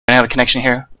have a connection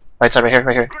here. Right side, right here,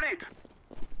 right here.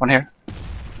 One here.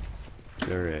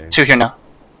 Two here now.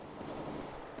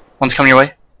 One's coming your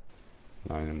way.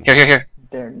 Here, here, here.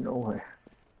 They're nowhere.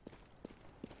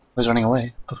 He's running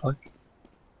away. What the fuck?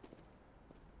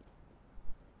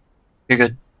 You're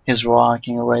good. He's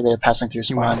walking away. They're passing through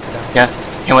spawn. Yeah.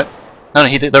 He went. No,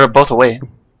 they were both away.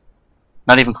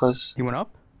 Not even close. He went up?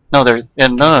 No, they're.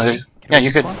 No. Yeah,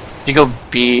 you're good. You go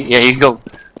B. Yeah, you can go.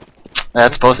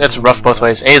 That's both. It's rough both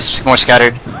ways. A is more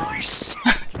scattered.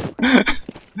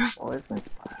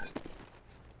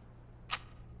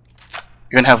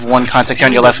 You're gonna have one contact here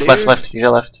on your left, left. Your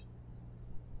left.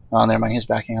 Oh, never mind. He's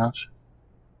backing off.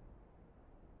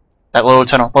 That low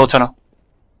tunnel.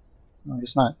 No,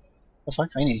 it's not. The fuck?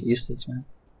 I need to get used to this, man.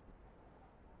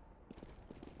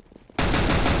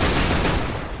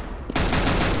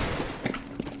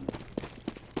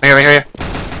 Right here.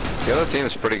 The other team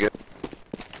is pretty good.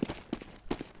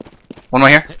 One more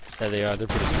here. There they are, they're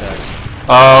pretty stacked.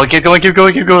 Oh, keep going.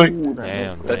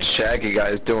 Damn. That Shaggy guy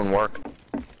is doing work.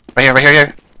 Right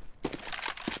here.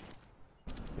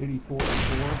 84.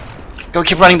 Go,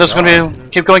 keep running. There's gonna be.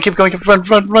 Keep going.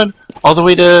 Run. All the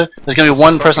way to. There's gonna be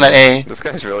one person at A. This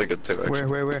guy's really good too. Actually.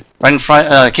 Where? Right in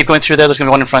front. Keep going through there. There's gonna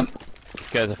be one in front. This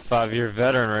guy's a 5-year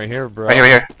veteran right here, bro. Right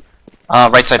here.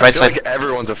 Right side. Like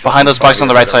everyone's a behind those boxes on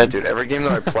the right side. Dude, every game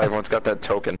that I play, everyone's got that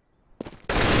token.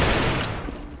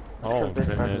 Oh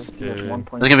goodness, dude.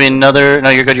 There's gonna be another. No,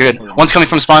 you're good. One's coming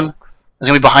from spawn. There's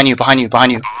gonna be behind you.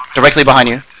 Directly behind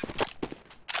you.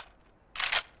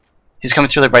 He's coming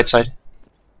through the right side.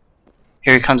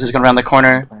 Here he comes. He's going around the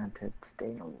corner.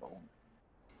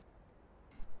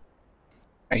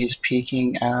 Right, he's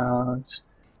peeking out.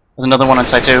 There's another one on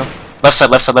side too. Left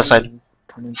side.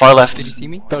 Far left. Did he see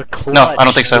me? No, I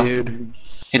don't think so. Dude.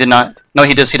 He did not. No,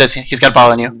 he does. He's got a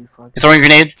ball on you. He's throwing a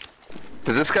grenade.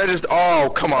 Did this guy just?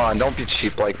 Oh, come on! Don't be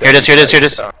cheap like that. Here it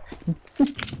is.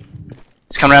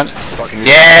 He's coming around.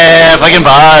 Yeah, fucking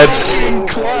bots.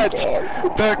 Clutch.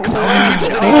 The clutch.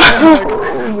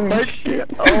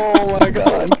 Oh my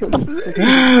god.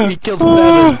 He killed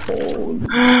 7.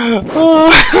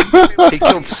 He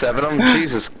killed 7 of them.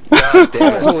 Jesus. God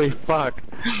damn it. Holy fuck.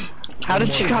 How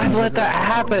did you guys let that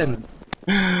happen?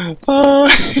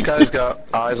 This guy's got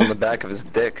eyes on the back of his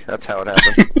dick. That's how it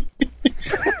happened.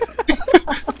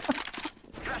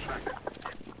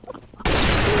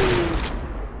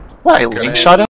 What, I link shot him?